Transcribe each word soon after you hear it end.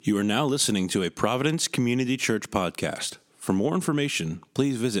You are now listening to a Providence Community Church podcast. For more information,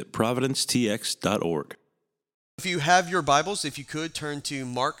 please visit providencetx.org. If you have your Bibles, if you could, turn to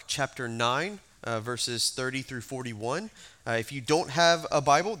Mark chapter 9, verses 30 through 41. If you don't have a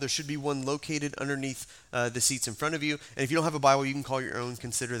Bible, there should be one located underneath the seats in front of you. And if you don't have a Bible, you can call your own.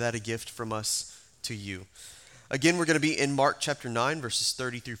 Consider that a gift from us to you. Again, we're going to be in Mark chapter 9, verses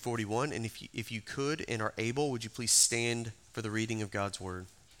 30 through 41. And if you could and are able, would you please stand for the reading of God's Word?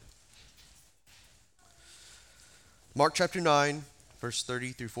 Mark chapter 9, verse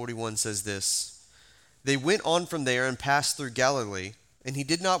 30 through 41 says this: They went on from there and passed through Galilee, and he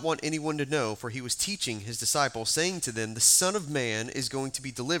did not want anyone to know, for he was teaching his disciples, saying to them, The Son of Man is going to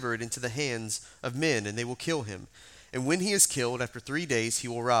be delivered into the hands of men, and they will kill him. And when he is killed, after 3 days he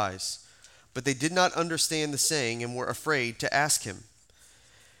will rise. But they did not understand the saying, and were afraid to ask him.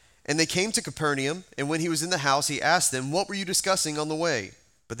 And they came to Capernaum, and when he was in the house, he asked them, What were you discussing on the way?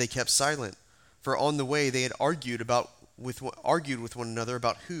 But they kept silent. For on the way they had argued with one another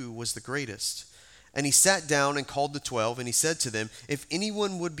about who was the greatest. And he sat down and called the 12, and he said to them, If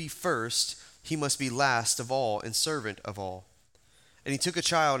anyone would be first, he must be last of all and servant of all. And he took a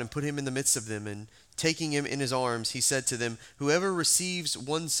child and put him in the midst of them, and taking him in his arms, he said to them, Whoever receives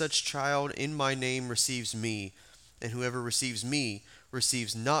one such child in my name receives me, and whoever receives me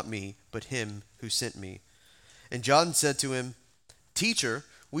receives not me, but him who sent me. And John said to him, Teacher,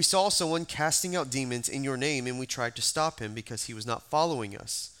 we saw someone casting out demons in your name, and we tried to stop him because he was not following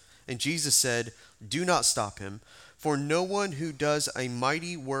us. And Jesus said, Do not stop him, for no one who does a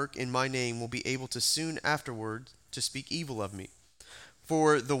mighty work in my name will be able to soon afterward to speak evil of me.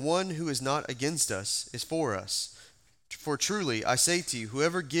 For the one who is not against us is for us. For truly, I say to you,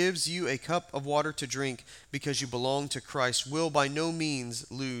 whoever gives you a cup of water to drink because you belong to Christ will by no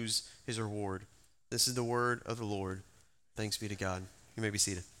means lose his reward. This is the word of the Lord. Thanks be to God. You may be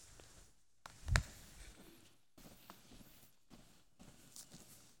seated.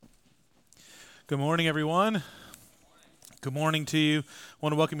 Good morning, everyone. Good morning to you. I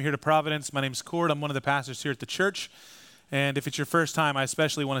want to welcome you here to Providence. My name is Kort. I'm one of the pastors here at the church. And if it's your first time, I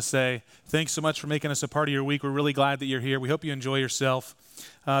especially want to say thanks so much for making us a part of your week. We're really glad that you're here. We hope you enjoy yourself.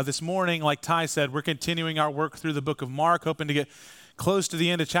 This morning, like Ty said, we're continuing our work through the book of Mark, hoping to get close to the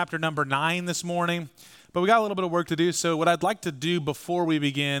end of chapter number 9 this morning. But we got a little bit of work to do, so what I'd like to do before we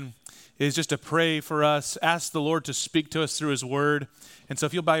begin is just to pray for us, ask the Lord to speak to us through his word. And so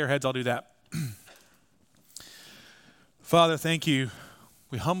if you'll bow your heads, I'll do that. Father, thank you.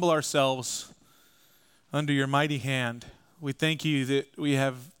 We humble ourselves under your mighty hand. We thank you that we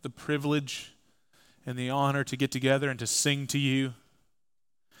have the privilege and the honor to get together and to sing to you.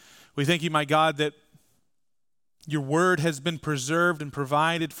 We thank you, my God, that your word has been preserved and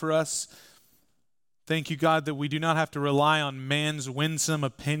provided for us. Thank you, God, that we do not have to rely on man's winsome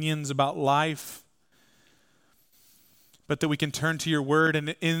opinions about life, but that we can turn to your word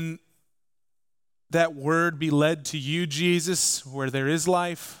and in that word be led to you, Jesus, where there is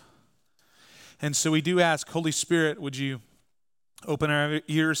life. And so we do ask, Holy Spirit, would you open our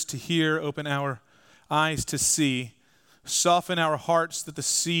ears to hear, open our eyes to see, soften our hearts that the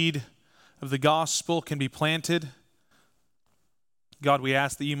seed of the gospel can be planted. God, we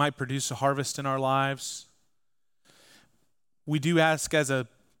ask that you might produce a harvest in our lives. We do ask as a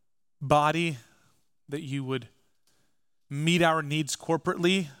body that you would meet our needs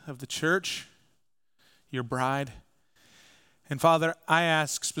corporately of the church, your bride. And Father, I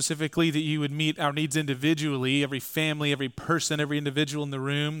ask specifically that you would meet our needs individually, every family, every person, every individual in the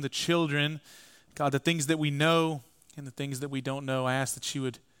room, the children. God, the things that we know and the things that we don't know, I ask that you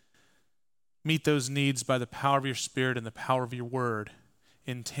would meet those needs by the power of your Spirit and the power of your word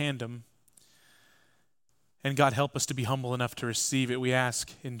in tandem. And God, help us to be humble enough to receive it. We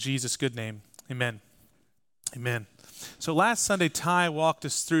ask in Jesus' good name. Amen. Amen. So last Sunday, Ty walked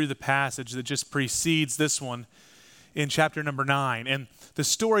us through the passage that just precedes this one in chapter number 9. And the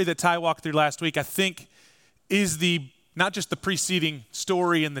story that Ty walked through last week, I think, is not just the preceding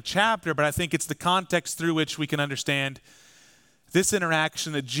story in the chapter, but I think it's the context through which we can understand this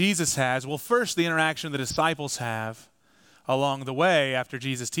interaction that Jesus has. Well, first, the interaction the disciples have along the way after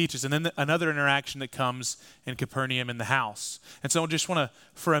Jesus teaches, and then another interaction that comes in Capernaum in the house. And so I just want to,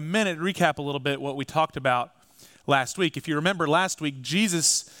 for a minute, recap a little bit what we talked about last week. If you remember last week,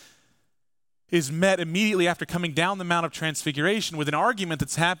 Jesus is met immediately after coming down the Mount of Transfiguration with an argument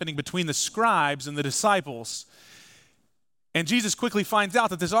that's happening between the scribes and the disciples. And Jesus quickly finds out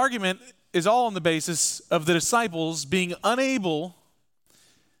that this argument is all on the basis of the disciples being unable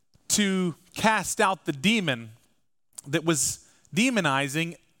to cast out the demon that was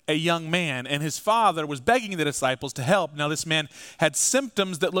demonizing a young man, and his father was begging the disciples to help. Now, this man had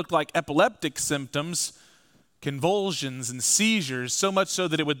symptoms that looked like epileptic symptoms, convulsions and seizures, so much so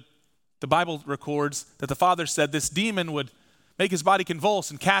that the Bible records that the father said this demon would make his body convulse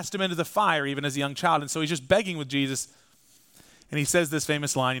and cast him into the fire even as a young child. And so he's just begging with Jesus. And he says this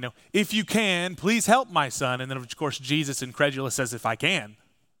famous line, if you can, please help my son. And then, of course, Jesus, incredulous, says, if I can.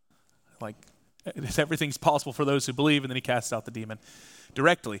 Like, everything's possible for those who believe. And then he casts out the demon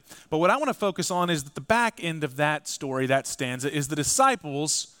directly. But what I want to focus on is that the back end of that story, that stanza, is the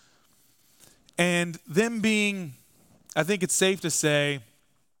disciples and them being, I think it's safe to say,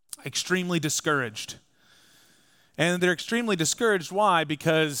 extremely discouraged. And they're extremely discouraged. Why?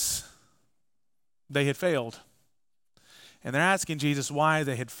 Because they had failed. And they're asking Jesus why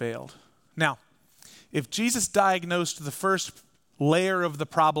they had failed. Now, if Jesus diagnosed the first layer of the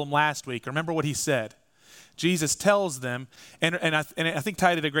problem last week, remember what he said. Jesus tells them, and I think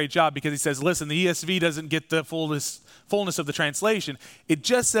Ty did a great job because he says, listen, the ESV doesn't get the fullness of the translation. It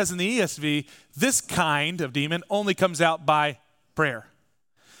just says in the ESV, this kind of demon only comes out by prayer.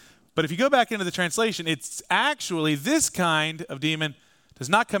 But if you go back into the translation, it's actually this kind of demon does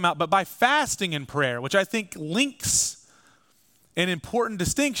not come out but by fasting and prayer, which I think links an important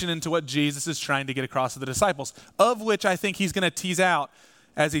distinction into what Jesus is trying to get across to the disciples, of which I think he's going to tease out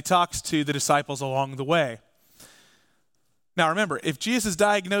as he talks to the disciples along the way. Now remember, if Jesus is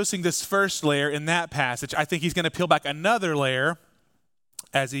diagnosing this first layer in that passage, I think he's going to peel back another layer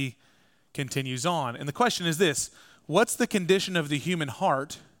as he continues on. And the question is this: what's the condition of the human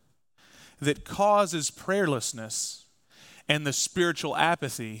heart that causes prayerlessness and the spiritual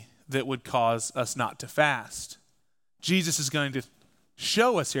apathy that would cause us not to fast? Jesus is going to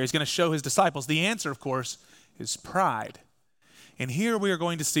show us here. He's going to show his disciples. The answer, of course, is pride. And here we are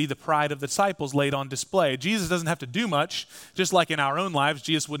going to see the pride of the disciples laid on display. Jesus doesn't have to do much. Just like in our own lives,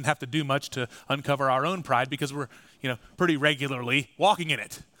 Jesus wouldn't have to do much to uncover our own pride because we're, pretty regularly walking in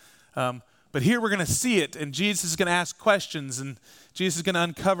it. But here we're going to see it, and Jesus is going to ask questions, and Jesus is going to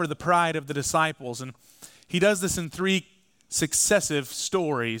uncover the pride of the disciples. And he does this in 3 successive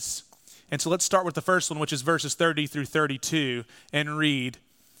stories. And so let's start with the first one, which is verses 30 through 32, and read.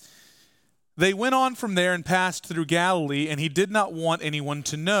 They went on from there and passed through Galilee, and he did not want anyone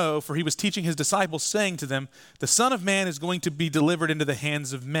to know, for he was teaching his disciples, saying to them, the Son of Man is going to be delivered into the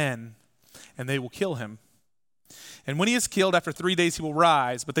hands of men, and they will kill him. And when he is killed, after 3 days he will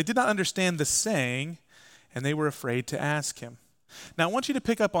rise. But they did not understand the saying, and they were afraid to ask him. Now, I want you to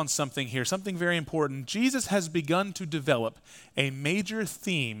pick up on something here, something very important. Jesus has begun to develop a major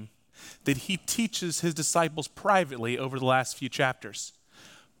theme that he teaches his disciples privately over the last few chapters.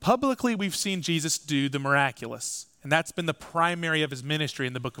 Publicly, we've seen Jesus do the miraculous, and that's been the primary of his ministry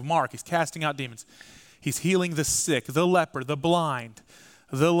in the book of Mark. He's casting out demons. He's healing the sick, the leper, the blind,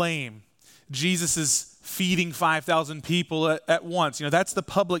 the lame. Jesus is feeding 5,000 people at once. That's the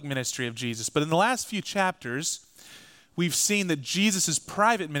public ministry of Jesus. But in the last few chapters, we've seen that Jesus'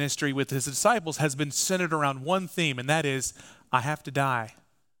 private ministry with his disciples has been centered around one theme, and that is, I have to die.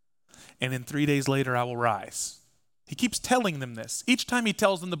 And then 3 days later, I will rise. He keeps telling them this. Each time he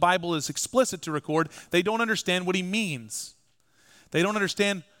tells them, the Bible is explicit to record, they don't understand what he means. They don't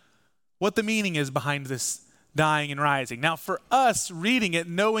understand what the meaning is behind this dying and rising. Now, for us reading it,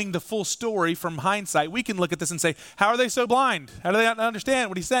 knowing the full story from hindsight, we can look at this and say, how are they so blind? How do they not understand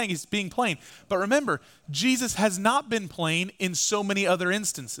what he's saying? He's being plain. But remember, Jesus has not been plain in so many other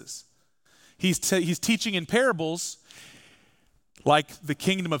instances. He's teaching in parables, like the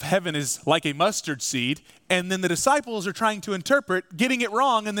kingdom of heaven is like a mustard seed, and then the disciples are trying to interpret, getting it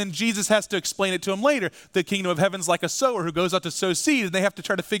wrong, and then Jesus has to explain it to them later. The kingdom of heaven's like a sower who goes out to sow seed, and they have to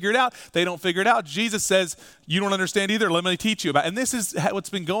try to figure it out. They don't figure it out. Jesus says, you don't understand either, let me teach you about it. And this is what's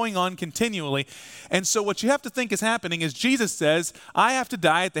been going on continually. And so what you have to think is happening is Jesus says, I have to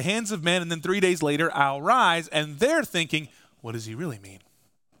die at the hands of men, and then 3 days later I'll rise. And they're thinking, what does he really mean?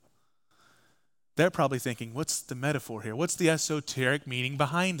 They're probably thinking, what's the metaphor here? What's the esoteric meaning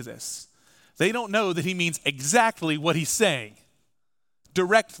behind this? They don't know that he means exactly what he's saying,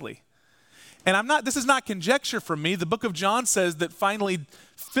 directly. And this is not conjecture from me. The book of John says that finally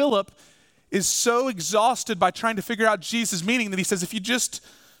Philip is so exhausted by trying to figure out Jesus' meaning that he says, if you just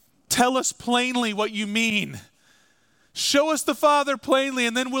tell us plainly what you mean, show us the Father plainly,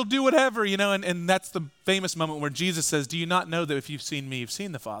 and then we'll do whatever, and that's the famous moment where Jesus says, do you not know that if you've seen me, you've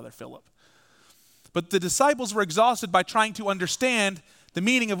seen the Father, Philip? But the disciples were exhausted by trying to understand the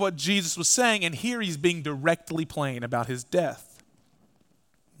meaning of what Jesus was saying, and here he's being directly plain about his death.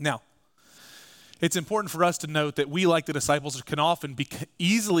 Now, it's important for us to note that we, like the disciples, can often be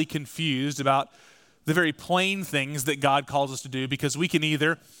easily confused about the very plain things that God calls us to do, because we can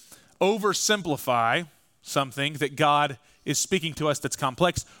either oversimplify something that God is speaking to us that's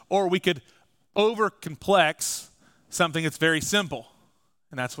complex, or we could overcomplex something that's very simple.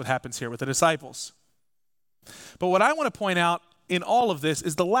 And that's what happens here with the disciples. But what I want to point out in all of this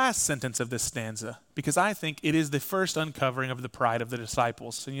is the last sentence of this stanza, because I think it is the first uncovering of the pride of the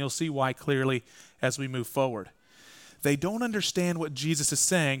disciples. And you'll see why clearly as we move forward. They don't understand what Jesus is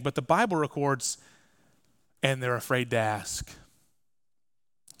saying, but the Bible records, and they're afraid to ask.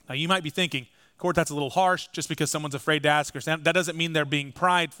 Now you might be thinking, Kort, that's a little harsh just because someone's afraid to ask, or that doesn't mean they're being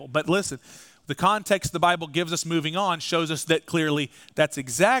prideful. But listen, the context the Bible gives us moving on shows us that clearly that's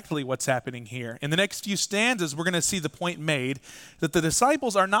exactly what's happening here. In the next few stanzas, we're going to see the point made that the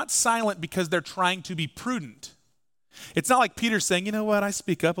disciples are not silent because they're trying to be prudent. It's not like Peter's saying, you know what, I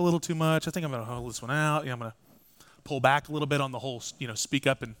speak up a little too much. I think I'm going to hold this one out. I'm going to pull back a little bit on the whole, speak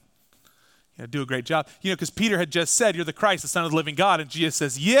up and do a great job. Because Peter had just said, you're the Christ, the Son of the living God. And Jesus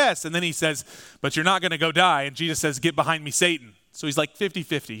says, yes. And then he says, but you're not going to go die. And Jesus says, get behind me, Satan. So he's like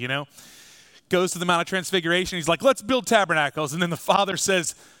 50-50, Goes to the Mount of Transfiguration. He's like, let's build tabernacles. And then the Father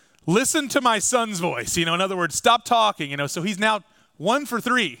says, listen to my Son's voice. In other words, stop talking. So he's now 1 for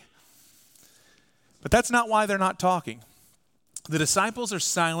 3. But that's not why they're not talking. The disciples are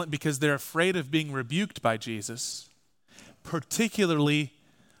silent because they're afraid of being rebuked by Jesus, particularly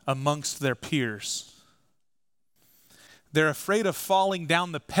amongst their peers. They're afraid of falling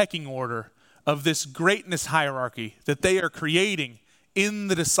down the pecking order of this greatness hierarchy that they are creating in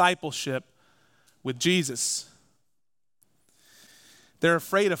the discipleship with Jesus. They're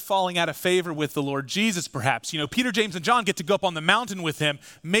afraid of falling out of favor with the Lord Jesus, perhaps. Peter, James, and John get to go up on the mountain with him.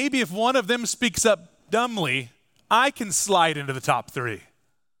 Maybe if one of them speaks up dumbly, I can slide into the top 3.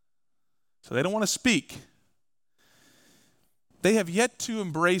 So they don't want to speak. They have yet to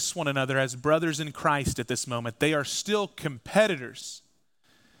embrace one another as brothers in Christ at this moment. They are still competitors.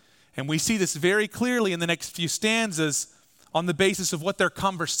 And we see this very clearly in the next few stanzas on the basis of what their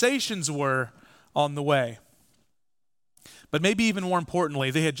conversations were on the way. But maybe even more importantly,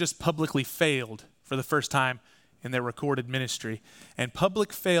 they had just publicly failed for the first time in their recorded ministry. And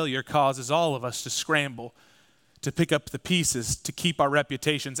public failure causes all of us to scramble to pick up the pieces to keep our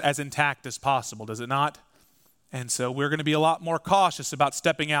reputations as intact as possible, does it not? And so we're going to be a lot more cautious about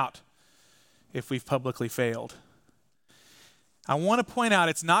stepping out if we've publicly failed. I want to point out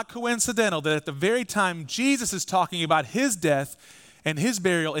it's not coincidental that at the very time Jesus is talking about his death and his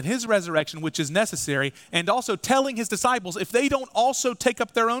burial and his resurrection, which is necessary, and also telling his disciples if they don't also take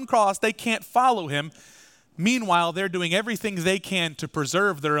up their own cross, they can't follow him. Meanwhile, they're doing everything they can to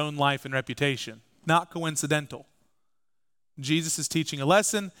preserve their own life and reputation. Not coincidental. Jesus is teaching a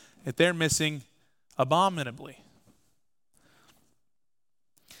lesson that they're missing abominably.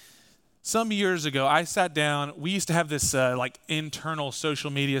 Some years ago, I sat down. We used to have this internal social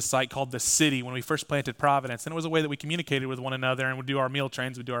media site called The City when we first planted Providence. And it was a way that we communicated with one another and would do our meal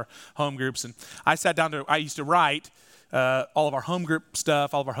trains, we'd do our home groups. And I used to write all of our home group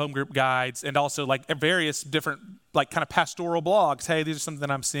stuff, all of our home group guides, and also various different kind of pastoral blogs. Hey, these are something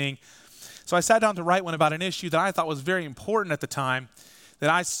that I'm seeing. So I sat down to write one about an issue that I thought was very important at the time, that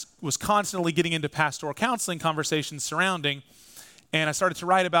I was constantly getting into pastoral counseling conversations surrounding. And I started to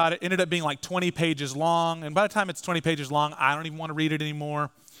write about it. It ended up being 20 pages long. And by the time it's 20 pages long, I don't even want to read it anymore.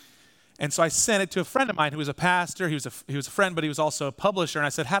 And so I sent it to a friend of mine who was a pastor. He was a friend, but he was also a publisher. And I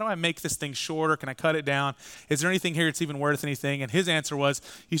said, how do I make this thing shorter? Can I cut it down? Is there anything here that's even worth anything? And his answer was,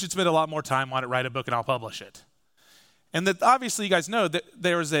 you should spend a lot more time on it, write a book, and I'll publish it. And that obviously you guys know that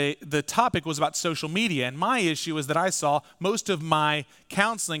the topic was about social media. And my issue is that I saw most of my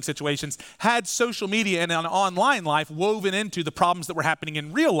counseling situations had social media and an online life woven into the problems that were happening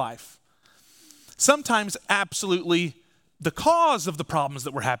in real life. Sometimes absolutely the cause of the problems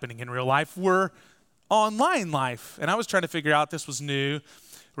that were happening in real life were online life. And I was trying to figure out, this was new,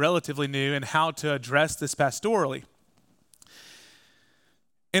 relatively new, and how to address this pastorally.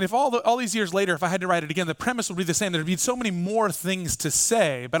 And if all these years later, if I had to write it again, the premise would be the same. There'd be so many more things to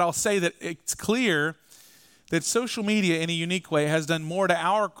say, but I'll say that it's clear that social media in a unique way has done more to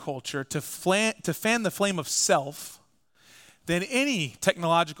our culture to fan the flame of self than any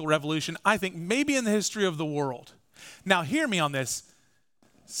technological revolution, I think, maybe in the history of the world. Now, hear me on this.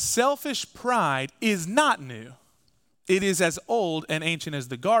 Selfish pride is not new. It is as old and ancient as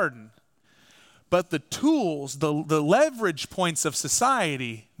the garden. But the tools, the leverage points of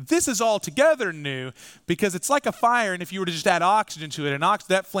society, this is altogether new, because it's like a fire, and if you were to just add oxygen to it,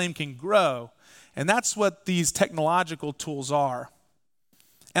 that flame can grow. And that's what these technological tools are.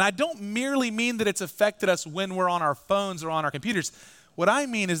 And I don't merely mean that it's affected us when we're on our phones or on our computers. What I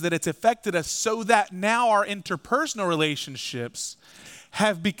mean is that it's affected us so that now our interpersonal relationships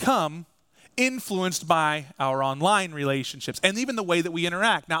have become influenced by our online relationships and even the way that we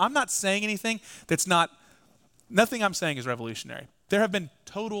interact. Now, I'm not saying anything nothing I'm saying is revolutionary. There have been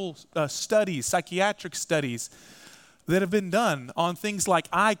total studies, psychiatric studies, that have been done on things like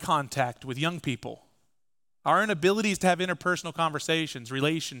eye contact with young people, our inabilities to have interpersonal conversations,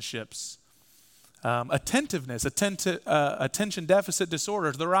 relationships, attentiveness, attention deficit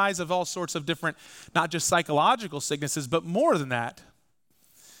disorders, the rise of all sorts of different, not just psychological sicknesses, but more than that.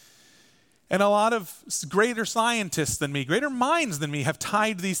 And a lot of greater scientists than me, greater minds than me have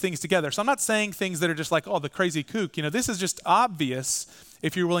tied these things together. So I'm not saying things that are just like, oh, the crazy kook. This is just obvious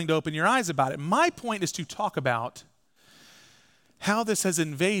if you're willing to open your eyes about it. My point is to talk about how this has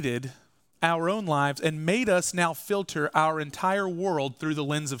invaded our own lives and made us now filter our entire world through the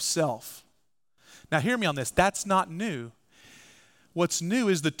lens of self. Now, hear me on this. That's not new. What's new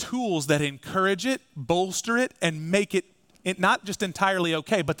is the tools that encourage it, bolster it, and make it not just entirely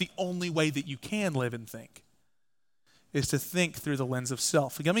okay, but the only way that you can live and think is to think through the lens of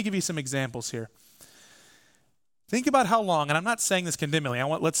self. Let me give you some examples here. Think about how long, and I'm not saying this condemningly.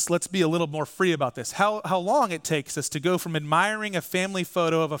 Let's be a little more free about this. How long it takes us to go from admiring a family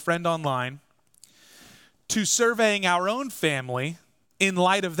photo of a friend online to surveying our own family in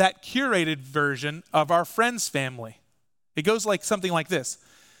light of that curated version of our friend's family. It goes like something like this.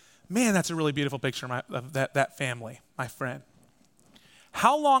 Man, that's a really beautiful picture of that family, my friend.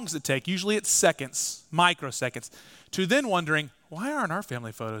 How long does it take? Usually it's seconds, microseconds, to then wondering, why aren't our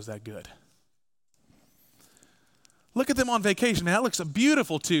family photos that good? Look at them on vacation. Man, that looks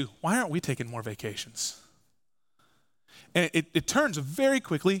beautiful too. Why aren't we taking more vacations? And it turns very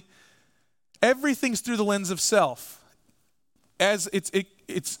quickly. Everything's through the lens of self. As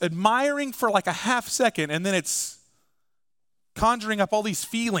it's admiring for like a half second, and then it's conjuring up all these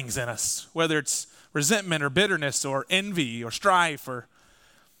feelings in us, whether it's resentment or bitterness or envy or strife or,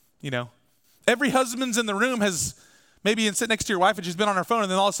 every husband's in the room has maybe been sitting next to your wife and she's been on her phone,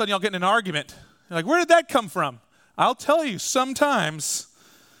 and then all of a sudden y'all get in an argument. You're like, where did that come from? I'll tell you sometimes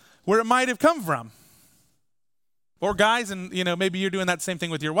where it might have come from. Or guys, and maybe you're doing that same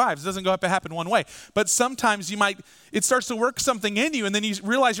thing with your wives. It doesn't go up and happen one way. But sometimes it starts to work something in you, and then you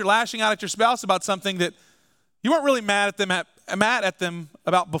realize you're lashing out at your spouse about something that you weren't really mad at them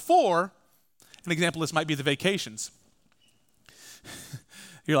about before. An example of this might be the vacations.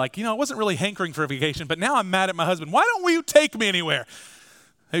 You're like, I wasn't really hankering for a vacation, but now I'm mad at my husband. Why don't you take me anywhere?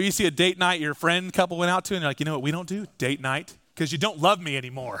 Maybe you see a date night your friend couple went out to, and you're like, you know what we don't do? Date night. Because you don't love me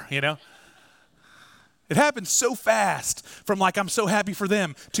anymore, It happens so fast from like, I'm so happy for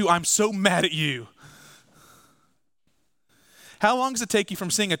them to I'm so mad at you. How long does it take you from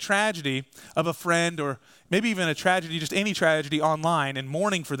seeing a tragedy of a friend or maybe even a tragedy, just any tragedy online and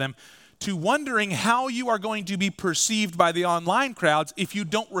mourning for them, to wondering how you are going to be perceived by the online crowds if you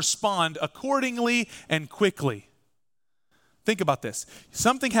don't respond accordingly and quickly? Think about this.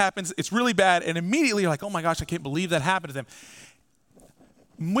 Something happens, it's really bad, and immediately you're like, oh my gosh, I can't believe that happened to them.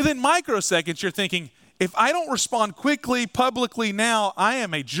 Within microseconds, you're thinking, if I don't respond quickly, publicly now, I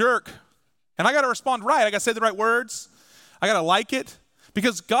am a jerk. And I got to respond right. I got to say the right words. I got to like it.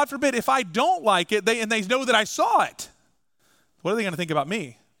 Because God forbid, if I don't like it, they know that I saw it, what are they going to think about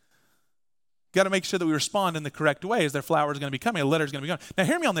me? Got to make sure that we respond in the correct way. As their flower is going to be coming, a letter is going to be going. Now,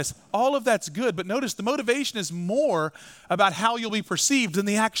 hear me on this. All of that's good, but notice the motivation is more about how you'll be perceived than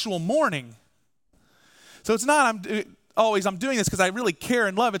the actual mourning. So it's not I'm doing this because I really care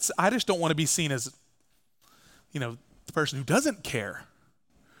and love. I just don't want to be seen as, the person who doesn't care.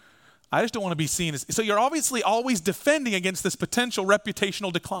 I just don't want to be seen as. So you're obviously always defending against this potential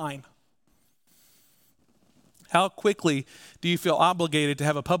reputational decline. How quickly do you feel obligated to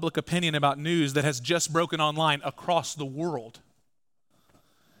have a public opinion about news that has just broken online across the world?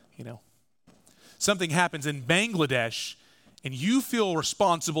 Something happens in Bangladesh and you feel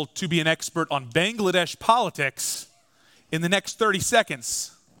responsible to be an expert on Bangladesh politics in the next 30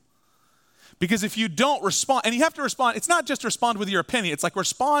 seconds. Because if you don't respond, and you have to respond, it's not just respond with your opinion, it's like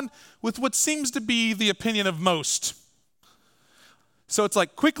respond with what seems to be the opinion of most. So it's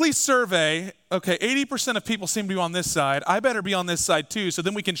like quickly survey, okay, 80% of people seem to be on this side. I better be on this side too, so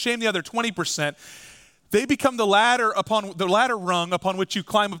then we can shame the other 20%. They become the ladder rung upon which you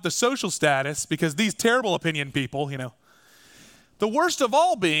climb up the social status because these terrible opinion people, The worst of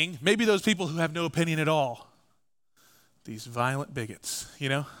all being maybe those people who have no opinion at all. These violent bigots,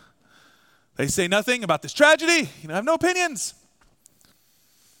 They say nothing about this tragedy, have no opinions.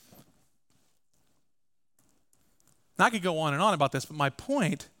 I could go on and on about this, but my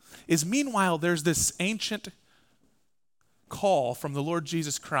point is, meanwhile, there's this ancient call from the Lord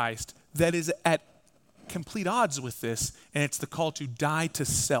Jesus Christ that is at complete odds with this, and it's the call to die to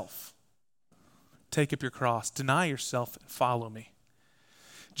self. Take up your cross, deny yourself, and follow me.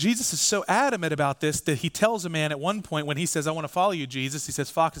 Jesus is so adamant about this that he tells a man at one point when he says, I want to follow you, Jesus. He says,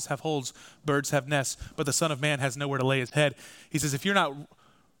 foxes have holes, birds have nests, but the Son of Man has nowhere to lay his head. He says, if you're not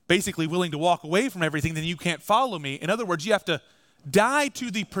basically willing to walk away from everything, then you can't follow me. In other words, you have to die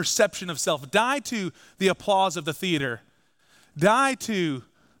to the perception of self, die to the applause of the theater, die to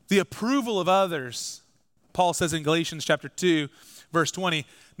the approval of others. Paul says in Galatians chapter 2, verse 20,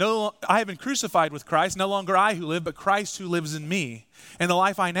 I have been crucified with Christ, no longer I who live, but Christ who lives in me. And the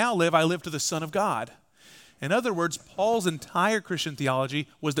life I now live, I live to the Son of God. In other words, Paul's entire Christian theology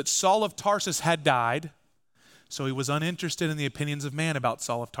was that Saul of Tarsus had died, so he was uninterested in the opinions of man about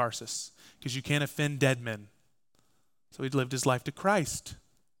Saul of Tarsus, because you can't offend dead men. So he lived his life to Christ.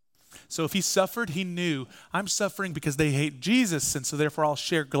 So if he suffered, he knew, I'm suffering because they hate Jesus, and so therefore I'll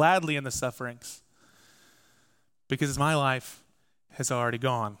share gladly in the sufferings, because my life has already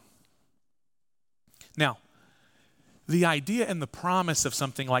gone. Now, the idea and the promise of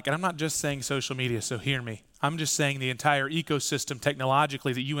something like, and I'm not just saying social media, so hear me. I'm just saying the entire ecosystem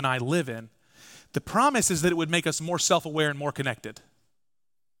technologically that you and I live in. The promise is that it would make us more self-aware and more connected.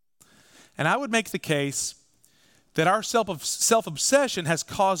 And I would make the case that our self-obsession has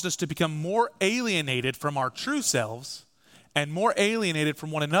caused us to become more alienated from our true selves and more alienated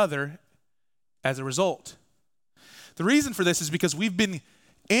from one another as a result. The reason for this is because we've been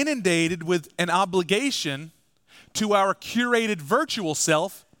inundated with an obligation to our curated virtual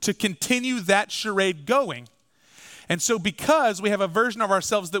self to continue that charade going. And so because we have a version of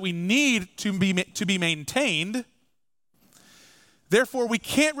ourselves that we need to be maintained, therefore we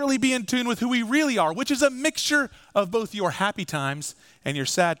can't really be in tune with who we really are, which is a mixture of both your happy times and your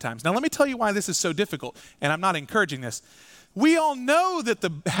sad times. Now let me tell you why this is so difficult, and I'm not encouraging this. We all know that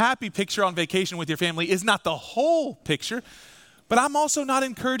the happy picture on vacation with your family is not the whole picture, but I'm also not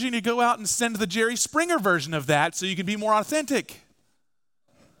encouraging you to go out and send the Jerry Springer version of that so you can be more authentic.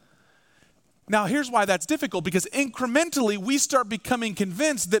 Now, here's why that's difficult, because incrementally we start becoming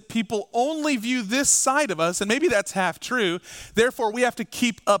convinced that people only view this side of us, and maybe that's half true. Therefore, we have to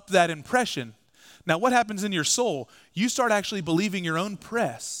keep up that impression. Now, what happens in your soul? You start actually believing your own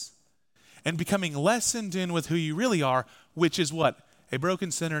press and becoming less in tune with who you really are, which is what? A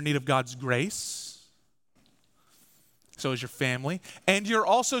broken sinner in need of God's grace. So is your family. And you're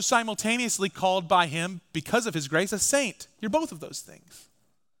also simultaneously called by him, because of his grace, a saint. You're both of those things.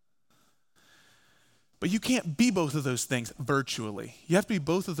 But you can't be both of those things virtually. You have to be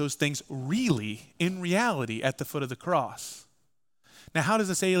both of those things really, in reality, at the foot of the cross. Now, how does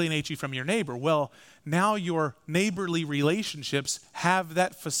this alienate you from your neighbor? Well, now your neighborly relationships have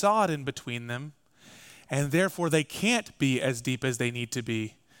that facade in between them, and therefore they can't be as deep as they need to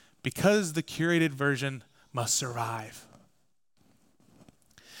be, because the curated version must survive.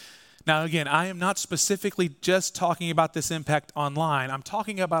 Now, again, I am not specifically just talking about this impact online. I'm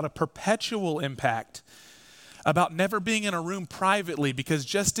talking about a perpetual impact, about never being in a room privately, because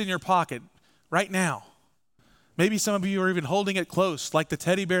just in your pocket, right now, maybe some of you are even holding it close, like the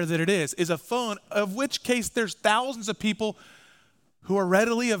teddy bear that it is a phone, of which case there's thousands of people who are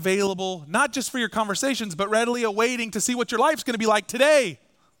readily available, not just for your conversations, but readily awaiting to see what your life's going to be like today.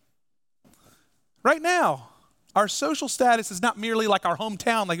 Right now. Our social status is not merely like our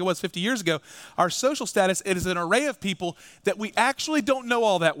hometown like it was 50 years ago. Our social status, it is an array of people that we actually don't know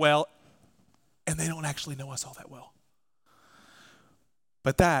all that well, and they don't actually know us all that well.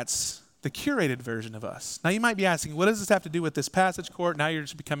 But that's the curated version of us. Now you might be asking, what does this have to do with this passage, Kort? Now you're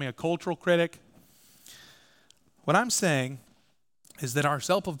just becoming a cultural critic. What I'm saying is that our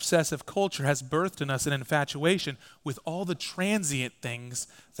self-obsessive culture has birthed in us an infatuation with all the transient things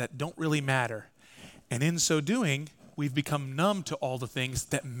that don't really matter. And in so doing, we've become numb to all the things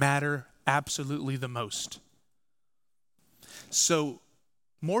that matter absolutely the most. So,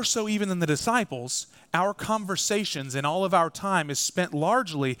 more so even than the disciples, our conversations and all of our time is spent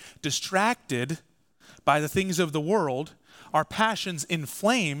largely distracted by the things of the world, our passions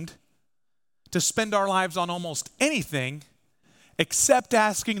inflamed to spend our lives on almost anything except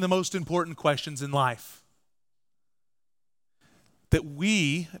asking the most important questions in life. That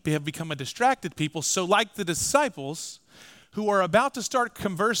we have become a distracted people, so like the disciples who are about to start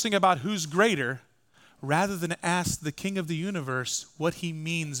conversing about who's greater, rather than ask the King of the universe what he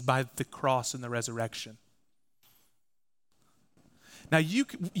means by the cross and the resurrection. Now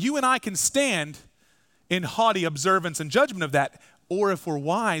you and I can stand in haughty observance and judgment of that, or if we're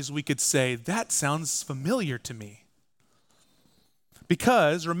wise, we could say, that sounds familiar to me.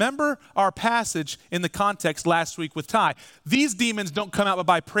 Because remember our passage in the context last week with Ty. These demons don't come out but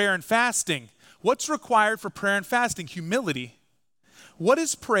by prayer and fasting. What's required for prayer and fasting? Humility. What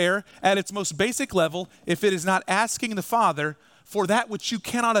is prayer at its most basic level if it is not asking the Father for that which you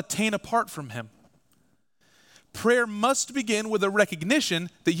cannot attain apart from him? Prayer must begin with a recognition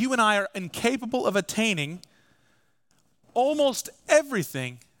that you and I are incapable of attaining almost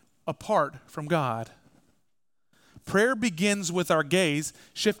everything apart from God. Prayer begins with our gaze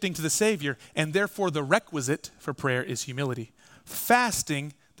shifting to the Savior, and therefore the requisite for prayer is humility.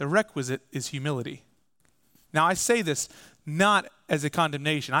 Fasting, the requisite is humility. Now I say this not as a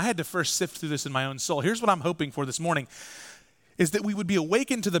condemnation. I had to first sift through this in my own soul. Here's what I'm hoping for this morning, is that we would be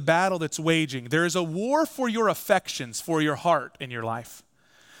awakened to the battle that's waging. There is a war for your affections, for your heart in your life.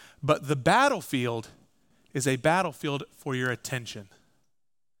 But the battlefield is a battlefield for your attention.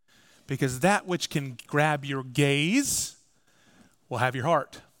 Because that which can grab your gaze will have your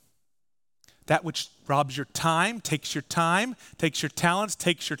heart. That which robs your time, takes your talents,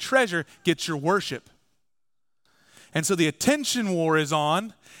 takes your treasure, gets your worship. And so the attention war is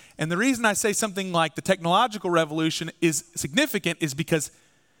on. And the reason I say something like the technological revolution is significant is because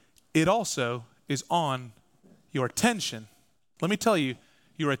it also is on your attention. Let me tell you,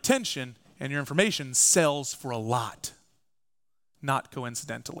 your attention and your information sells for a lot, not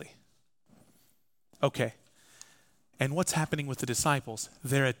coincidentally. Okay, and what's happening with the disciples?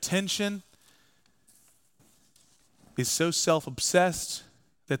 Their attention is so self-obsessed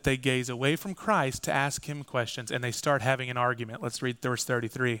that they gaze away from Christ to ask him questions, and they start having an argument. Let's read verse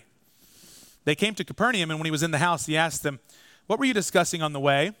 33. They came to Capernaum, and when he was in the house, he asked them, "What were you discussing on the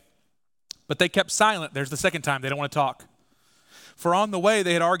way?" But they kept silent. There's the second time. They don't want to talk. For on the way,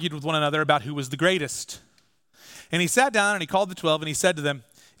 they had argued with one another about who was the greatest. And he sat down, and he called the 12, and he said to them,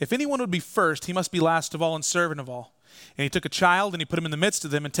 "If anyone would be first, he must be last of all and servant of all." And he took a child, and he put him in the midst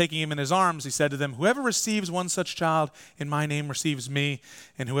of them, and taking him in his arms, he said to them, "Whoever receives one such child in my name receives me,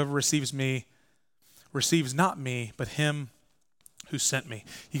 and whoever receives me receives not me, but him who sent me."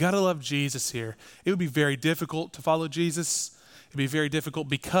 You got to love Jesus here. It would be very difficult to follow Jesus. It would be very difficult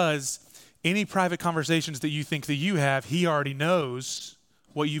because any private conversations that you think that you have, he already knows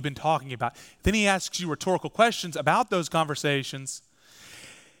what you've been talking about. Then he asks you rhetorical questions about those conversations,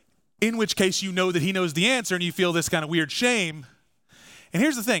 in which case you know that he knows the answer and you feel this kind of weird shame. And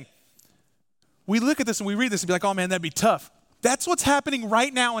here's the thing. We look at this and we read this and be like, oh man, that'd be tough. That's what's happening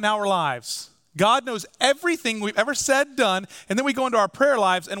right now in our lives. God knows everything we've ever said, done, and then we go into our prayer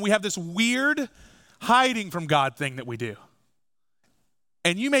lives and we have this weird hiding from God thing that we do.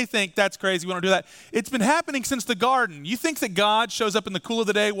 And you may think that's crazy, we don't do that. It's been happening since the garden. You think that God shows up in the cool of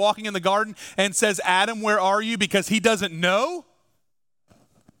the day walking in the garden and says, "Adam, where are you?" because he doesn't know?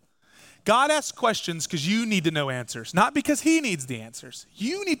 God asks questions because you need to know answers, not because he needs the answers.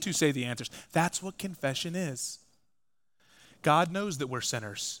 You need to say the answers. That's what confession is. God knows that we're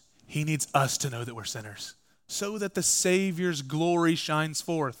sinners. He needs us to know that we're sinners so that the Savior's glory shines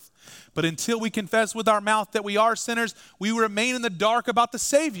forth. But until we confess with our mouth that we are sinners, we remain in the dark about the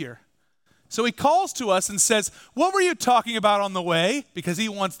Savior. So he calls to us and says, "What were you talking about on the way?" Because he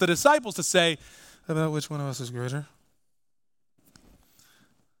wants the disciples to say, "About which one of us is greater?"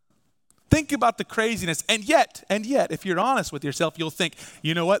 Think about the craziness. And yet, if you're honest with yourself, you'll think,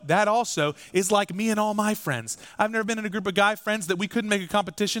 you know what? That also is like me and all my friends. I've never been in a group of guy friends that we couldn't make a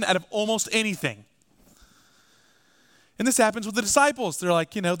competition out of almost anything. And this happens with the disciples. They're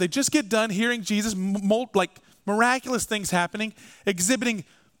like, they just get done hearing Jesus, like miraculous things happening, exhibiting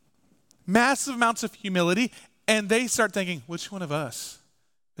massive amounts of humility, and they start thinking, which one of us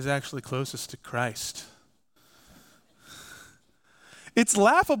is actually closest to Christ? It's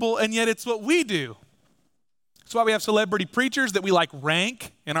laughable, and yet it's what we do. That's why we have celebrity preachers that we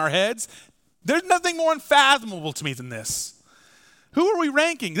rank in our heads. There's nothing more unfathomable to me than this. Who are we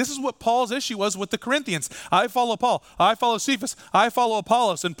ranking? This is what Paul's issue was with the Corinthians. I follow Paul. I follow Cephas. I follow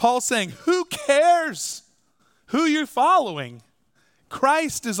Apollos. And Paul's saying, who cares who you're following?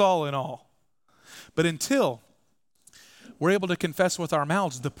 Christ is all in all. But until we're able to confess with our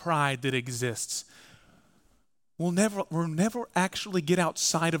mouths the pride that exists, we'll never actually get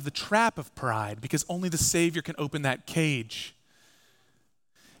outside of the trap of pride, because only the Savior can open that cage.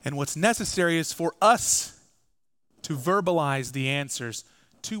 And what's necessary is for us to verbalize the answers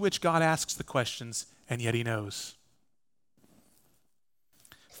to which God asks the questions, and yet he knows.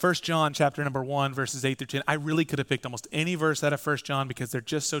 1 John chapter number 1, verses 8 through 10. I really could have picked almost any verse out of 1 John because they're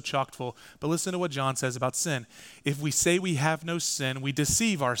just so chock full. But listen to what John says about sin. If we say we have no sin, we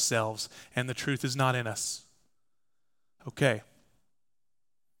deceive ourselves, and the truth is not in us. Okay.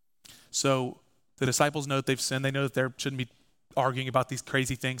 So the disciples know that they've sinned. They know that there shouldn't be arguing about these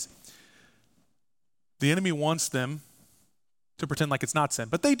crazy things. The enemy wants them to pretend like it's not sin.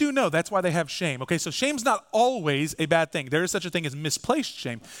 But they do know. That's why they have shame. Okay, so shame's not always a bad thing. There is such a thing as misplaced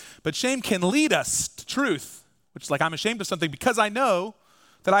shame. But shame can lead us to truth, which is like I'm ashamed of something because I know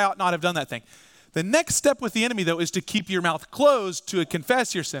that I ought not have done that thing. The next step with the enemy, though, is to keep your mouth closed to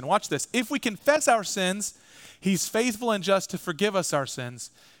confess your sin. Watch this. If we confess our sins, he's faithful and just to forgive us our sins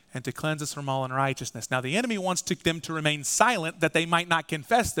and to cleanse us from all unrighteousness. Now, the enemy wants them to remain silent that they might not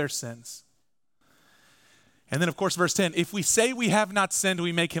confess their sins. And then, of course, verse 10, if we say we have not sinned,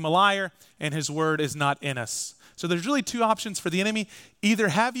 we make him a liar, and his word is not in us. So there's really two options for the enemy. Either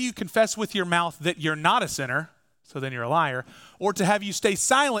have you confess with your mouth that you're not a sinner, so then you're a liar, or to have you stay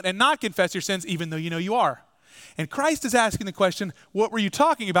silent and not confess your sins even though you know you are. And Christ is asking the question, what were you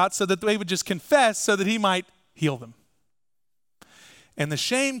talking about, so that they would just confess so that he might heal them. And the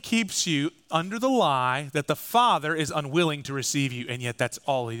shame keeps you under the lie that the Father is unwilling to receive you, and yet that's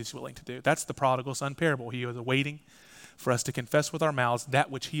all he's willing to do. That's the prodigal son parable. He was waiting for us to confess with our mouths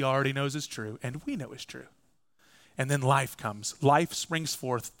that which he already knows is true, and we know is true. And then life comes. Life springs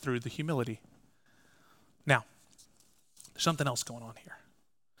forth through the humility. Now, there's something else going on here.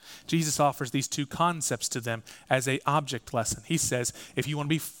 Jesus offers these two concepts to them as an object lesson. He says, if you want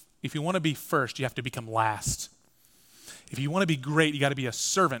to be first, you have to become last. If you want to be great, you got to be a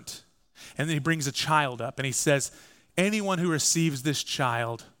servant. And then he brings a child up and he says, anyone who receives this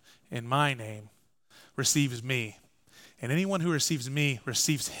child in my name receives me. And anyone who receives me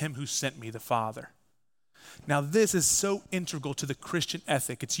receives him who sent me, the Father. Now, this is so integral to the Christian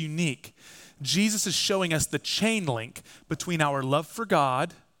ethic. It's unique. Jesus is showing us the chain link between our love for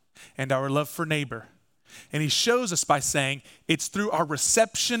God and our love for neighbor. And he shows us by saying it's through our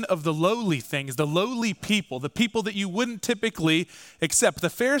reception of the lowly things, the lowly people, the people that you wouldn't typically accept. The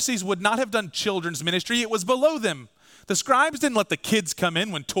Pharisees would not have done children's ministry. It was below them. The scribes didn't let the kids come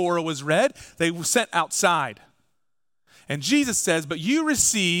in when Torah was read. They were sent outside. And Jesus says, but you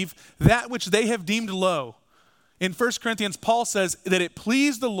receive that which they have deemed low. In 1 Corinthians, Paul says that it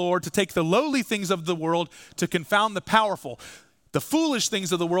pleased the Lord to take the lowly things of the world to confound the powerful, the foolish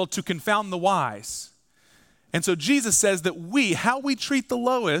things of the world to confound the wise. And so Jesus says that how we treat the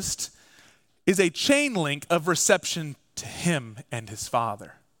lowest is a chain link of reception to him and his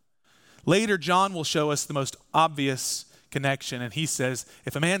Father. Later, John will show us the most obvious connection, and he says,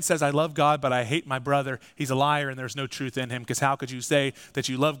 if a man says, I love God, but I hate my brother, he's a liar and there's no truth in him, because how could you say that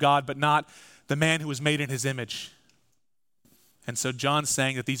you love God, but not the man who was made in his image? And so John's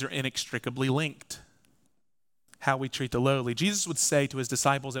saying that these are inextricably linked. How we treat the lowly. Jesus would say to his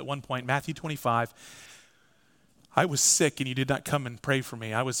disciples at one point, Matthew 25, I was sick and you did not come and pray for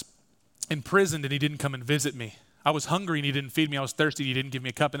me. I was imprisoned and he didn't come and visit me. I was hungry and he didn't feed me. I was thirsty and he didn't give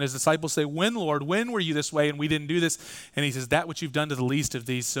me a cup. And his disciples say, when, Lord, when were you this way and we didn't do this? And he says, that which you've done to the least of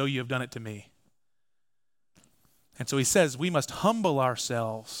these, so you have done it to me. And so he says, we must humble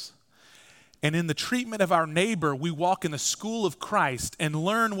ourselves. And in the treatment of our neighbor, we walk in the school of Christ and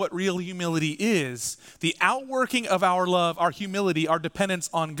learn what real humility is. The outworking of our love, our humility, our dependence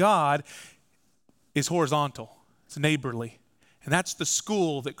on God is horizontal. It's neighborly. And that's the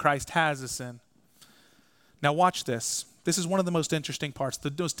school that Christ has us in. Now watch this. This is one of the most interesting parts.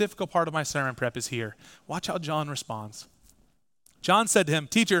 The most difficult part of my sermon prep is here. Watch how John responds. John said to him,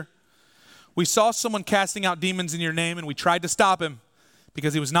 Teacher, we saw someone casting out demons in your name and we tried to stop him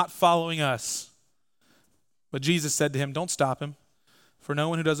because he was not following us. But Jesus said to him, don't stop him. For no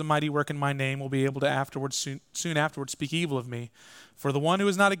one who does a mighty work in my name will be able to soon afterwards speak evil of me. For the one who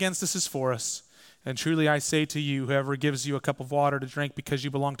is not against us is for us. And truly I say to you, whoever gives you a cup of water to drink because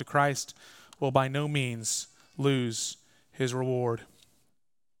you belong to Christ will by no means lose his reward.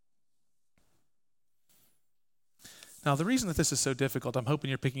 Now, the reason that this is so difficult, I'm hoping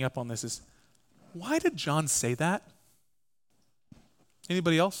you're picking up on this, is why did John say that?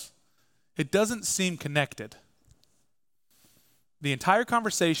 Anybody else? It doesn't seem connected. The entire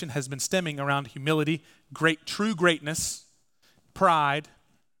conversation has been stemming around humility, true greatness, pride.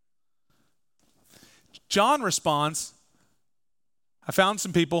 John responds, I found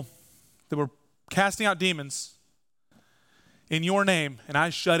some people that were casting out demons in your name, and I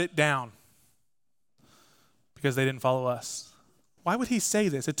shut it down because they didn't follow us. Why would he say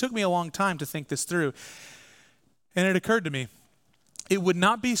this? It took me a long time to think this through. And it occurred to me, it would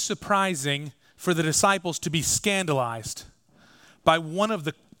not be surprising for the disciples to be scandalized by one of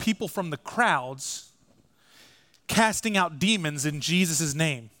the people from the crowds casting out demons in Jesus'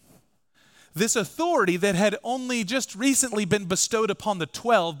 name. This authority that had only just recently been bestowed upon the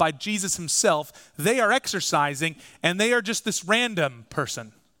 12 by Jesus himself, they are exercising, and they are just this random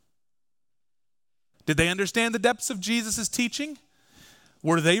person. Did they understand the depths of Jesus' teaching?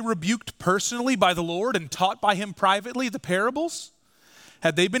 Were they rebuked personally by the Lord and taught by him privately the parables?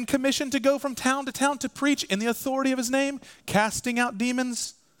 Had they been commissioned to go from town to town to preach in the authority of his name, casting out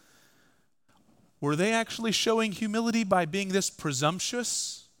demons? Were they actually showing humility by being this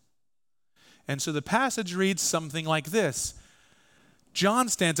presumptuous? And so the passage reads something like this. John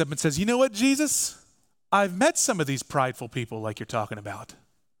stands up and says, you know what, Jesus? I've met some of these prideful people like you're talking about.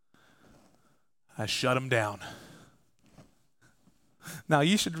 I shut them down. Now,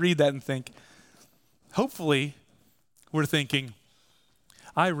 you should read that and think, hopefully, we're thinking,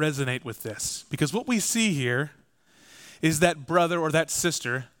 I resonate with this. Because what we see here is that brother or that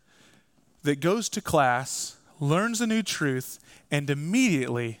sister that goes to class, learns a new truth, and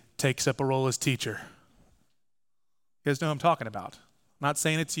immediately takes up a role as teacher. You guys know who I'm talking about. I'm not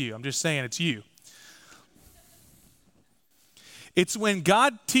saying it's you. I'm just saying it's you. It's when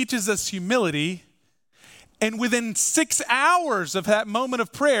God teaches us humility, and within 6 hours of that moment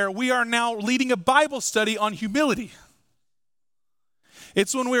of prayer, we are now leading a Bible study on humility.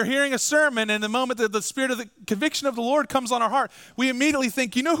 It's when we're hearing a sermon, and the moment that the spirit of the conviction of the Lord comes on our heart, we immediately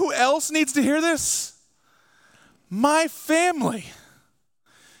think, you know who else needs to hear this? My family.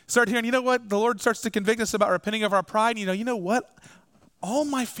 Start hearing, you know what? The Lord starts to convict us about repenting of our pride. You know what? All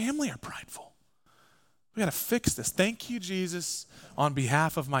my family are prideful. We got to fix this. Thank you, Jesus, on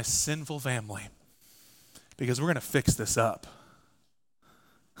behalf of my sinful family, because we're going to fix this up.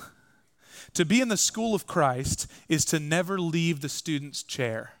 To be in the school of Christ is to never leave the student's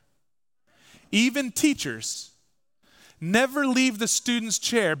chair. Even teachers never leave the student's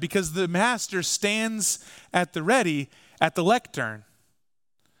chair because the master stands at the ready at the lectern.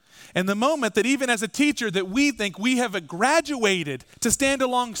 And the moment that even as a teacher that we think we have graduated to stand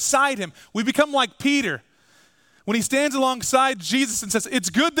alongside him, we become like Peter when he stands alongside Jesus and says, it's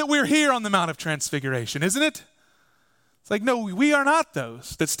good that we're here on the Mount of Transfiguration, isn't it? It's like, no, we are not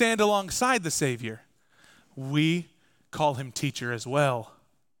those that stand alongside the Savior. We call him teacher as well.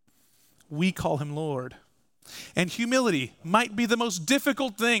 We call him Lord. And humility might be the most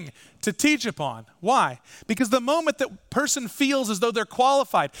difficult thing to teach upon. Why? Because the moment that person feels as though they're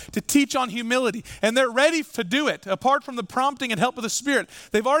qualified to teach on humility and they're ready to do it, apart from the prompting and help of the Spirit,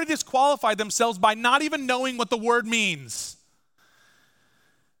 they've already disqualified themselves by not even knowing what the word means.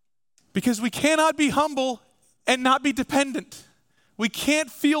 Because we cannot be humble and not be dependent. We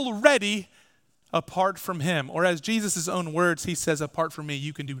can't feel ready apart from him. Or as Jesus' own words, he says, apart from me,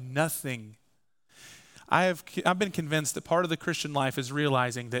 you can do nothing. I've been convinced that part of the Christian life is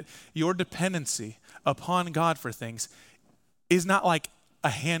realizing that your dependency upon God for things is not like a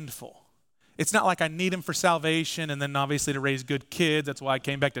handful. It's not like I need him for salvation and then obviously to raise good kids. That's why I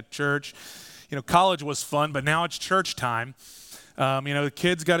came back to church. College was fun, but now it's church time. The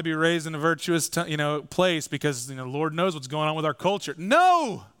kids got to be raised in a virtuous, place because, Lord knows what's going on with our culture.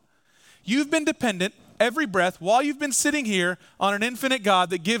 No! You've been dependent every breath while you've been sitting here on an infinite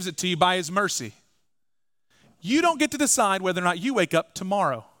God that gives it to you by his mercy. You don't get to decide whether or not you wake up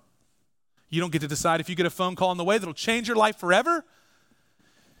tomorrow. You don't get to decide if you get a phone call on the way that'll change your life forever.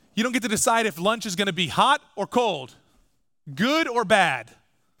 You don't get to decide if lunch is going to be hot or cold, good or bad.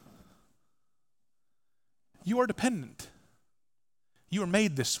 You are dependent. You are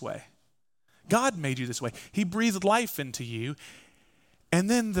made this way. God made you this way. He breathed life into you. And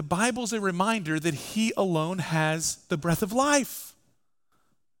then the Bible's a reminder that he alone has the breath of life.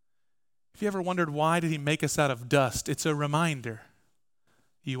 If you ever wondered why did he make us out of dust, it's a reminder.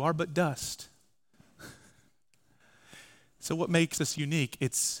 You are but dust. So what makes us unique?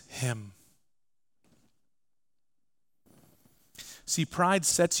 It's him. See, pride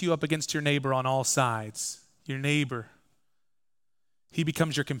sets you up against your neighbor on all sides. Your neighbor. He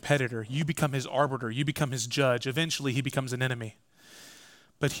becomes your competitor. You become his arbiter. You become his judge. Eventually, he becomes an enemy.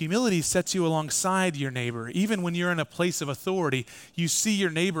 But humility sets you alongside your neighbor. Even when you're in a place of authority, you see your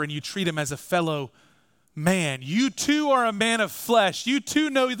neighbor and you treat him as a fellow man. You too are a man of flesh. You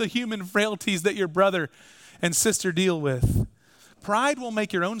too know the human frailties that your brother and sister deal with. Pride will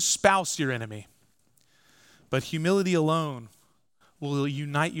make your own spouse your enemy. But humility alone will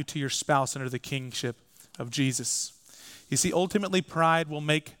unite you to your spouse under the kingship of Jesus. You see, ultimately, pride will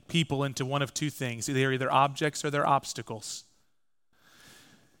make people into one of two things. They're either objects or they're obstacles.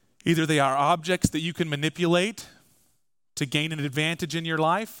 Either they are objects that you can manipulate to gain an advantage in your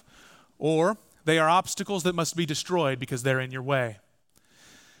life, or they are obstacles that must be destroyed because they're in your way.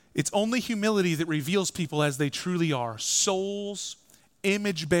 It's only humility that reveals people as they truly are, souls,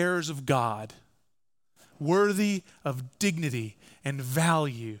 image bearers of God, worthy of dignity and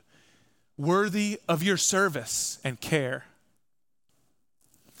value, worthy of your service and care.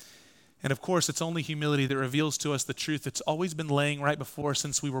 And of course, it's only humility that reveals to us the truth that's always been laying right before us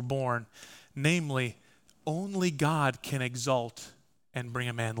since we were born. Namely, only God can exalt and bring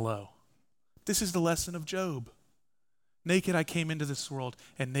a man low. This is the lesson of Job. Naked I came into this world,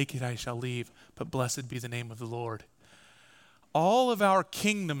 and naked I shall leave, but blessed be the name of the Lord. All of our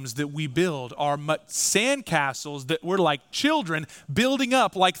kingdoms that we build are sandcastles that we're like children building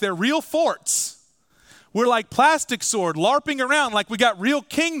up like they're real forts. We're like plastic sword LARPing around like we got real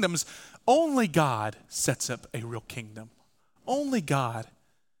kingdoms. Only God sets up a real kingdom. Only God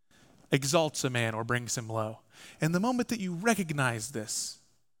exalts a man or brings him low. And the moment that you recognize this,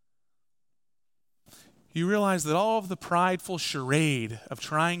 you realize that all of the prideful charade of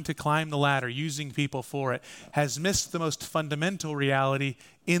trying to climb the ladder, using people for it, has missed the most fundamental reality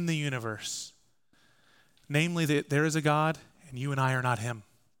in the universe. Namely, that there is a God and you and I are not him.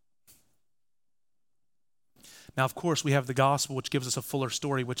 Now, of course, we have the gospel, which gives us a fuller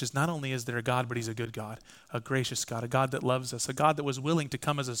story, which is not only is there a God, but he's a good God, a gracious God, a God that loves us, a God that was willing to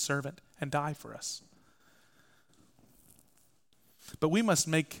come as a servant and die for us. But we must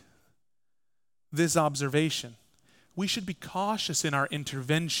make this observation. We should be cautious in our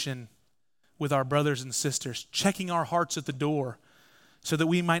intervention with our brothers and sisters, checking our hearts at the door so that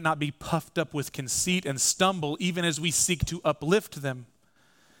we might not be puffed up with conceit and stumble even as we seek to uplift them.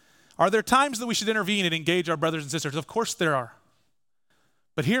 Are there times that we should intervene and engage our brothers and sisters? Of course there are.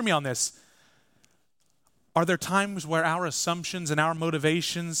 But hear me on this. Are there times where our assumptions and our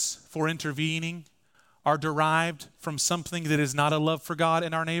motivations for intervening are derived from something that is not a love for God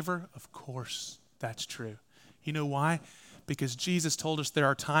and our neighbor? Of course, that's true. You know why? Because Jesus told us there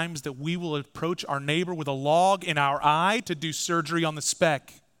are times that we will approach our neighbor with a log in our eye to do surgery on the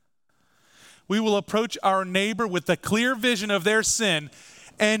speck. We will approach our neighbor with a clear vision of their sin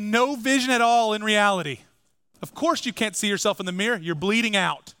and no vision at all in reality. Of course you can't see yourself in the mirror. You're bleeding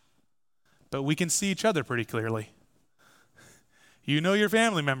out. But we can see each other pretty clearly. You know your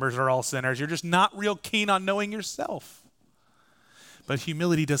family members are all sinners. You're just not real keen on knowing yourself. But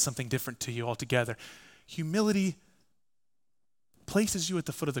humility does something different to you altogether. Humility places you at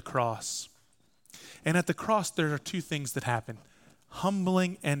the foot of the cross. And at the cross, there are two things that happen: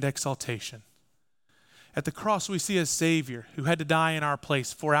 humbling and exaltation. At the cross, we see a Savior who had to die in our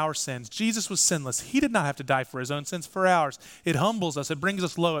place for our sins. Jesus was sinless. He did not have to die for his own sins, for ours. It humbles us. It brings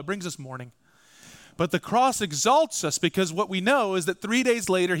us low. It brings us mourning. But the cross exalts us because what we know is that 3 days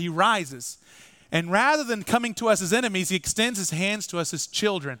later, he rises. And rather than coming to us as enemies, he extends his hands to us as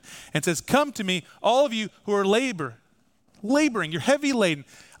children and says, "Come to me, all of you who are laboring, you're heavy laden.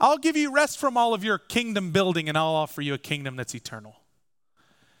 I'll give you rest from all of your kingdom building, and I'll offer you a kingdom that's eternal."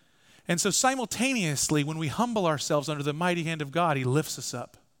 And so simultaneously, when we humble ourselves under the mighty hand of God, he lifts us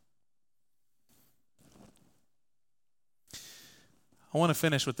up. I want to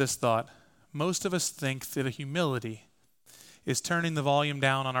finish with this thought. Most of us think that a humility is turning the volume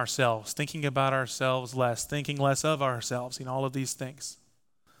down on ourselves, thinking about ourselves less, thinking less of ourselves, all of these things.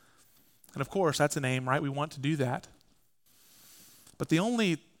 And of course, that's an aim, right? We want to do that. But the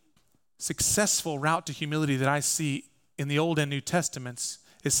only successful route to humility that I see in the Old and New Testaments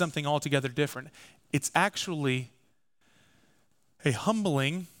is something altogether different. It's actually a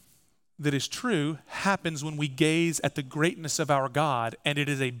humbling that is true happens when we gaze at the greatness of our God, and it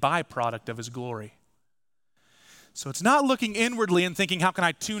is a byproduct of his glory. So it's not looking inwardly and thinking, how can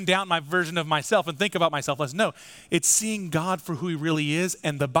I tune down my version of myself and think about myself less? No, it's seeing God for who he really is,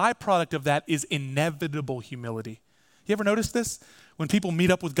 and the byproduct of that is inevitable humility. You ever notice this? When people meet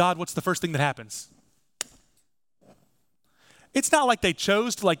up with God, what's the first thing that happens? It's not like they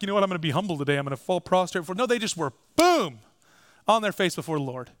chose to, you know what, I'm going to be humble today. I'm going to fall prostrate before. No, they just were, boom, on their face before the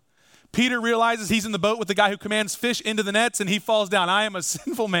Lord. Peter realizes he's in the boat with the guy who commands fish into the nets, and he falls down. "I am a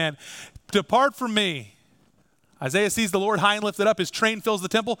sinful man. Depart from me." Isaiah sees the Lord high and lifted up. His train fills the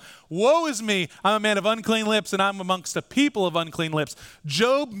temple. "Woe is me. I'm a man of unclean lips, and I'm amongst a people of unclean lips."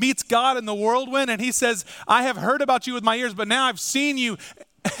 Job meets God in the whirlwind, and he says, "I have heard about you with my ears, but now I've seen you,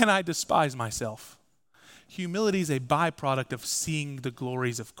 and I despise myself." Humility is a byproduct of seeing the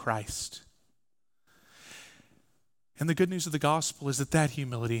glories of Christ. And the good news of the gospel is that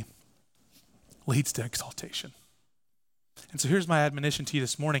humility leads to exaltation. And so here's my admonition to you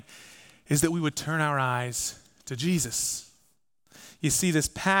this morning, is that we would turn our eyes to Jesus. You see, this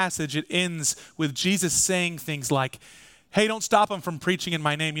passage, it ends with Jesus saying things like, "Hey, don't stop them from preaching in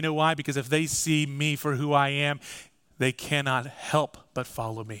my name." You know why? Because if they see me for who I am, they cannot help but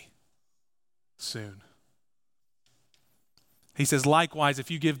follow me soon. He says, "Likewise, if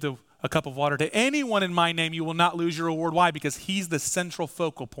you give a cup of water to anyone in my name, you will not lose your reward." Why? Because he's the central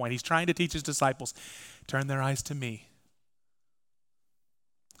focal point. He's trying to teach his disciples, turn their eyes to me.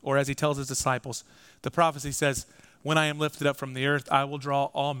 Or as he tells his disciples, the prophecy says, when I am lifted up from the earth, I will draw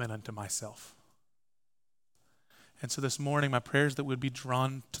all men unto myself. And so this morning, my prayer is that we'd be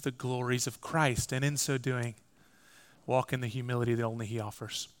drawn to the glories of Christ, and in so doing, walk in the humility that only he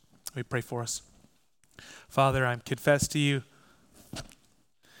offers. We pray for us. Father, I confess to you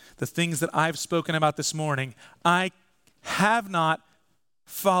the things that I've spoken about this morning, I have not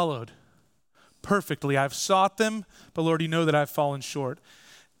followed perfectly. I've sought them, but Lord, you know that I've fallen short.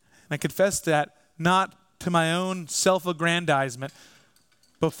 And I confess that not to my own self-aggrandizement,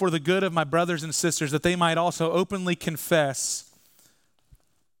 but for the good of my brothers and sisters, that they might also openly confess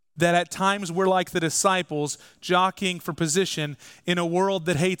that at times we're like the disciples jockeying for position in a world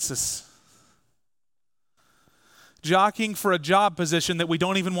that hates us. Jockeying for a job position that we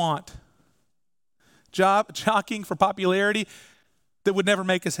don't even want. Jockeying for popularity that would never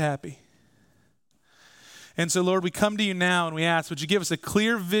make us happy. And so, Lord, we come to you now and we ask, would you give us a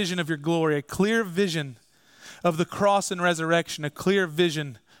clear vision of your glory, a clear vision of the cross and resurrection, a clear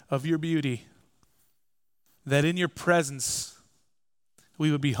vision of your beauty, that in your presence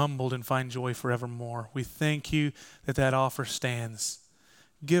we would be humbled and find joy forevermore. We thank you that that offer stands.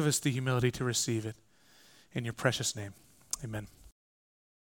 Give us the humility to receive it. In your precious name, amen.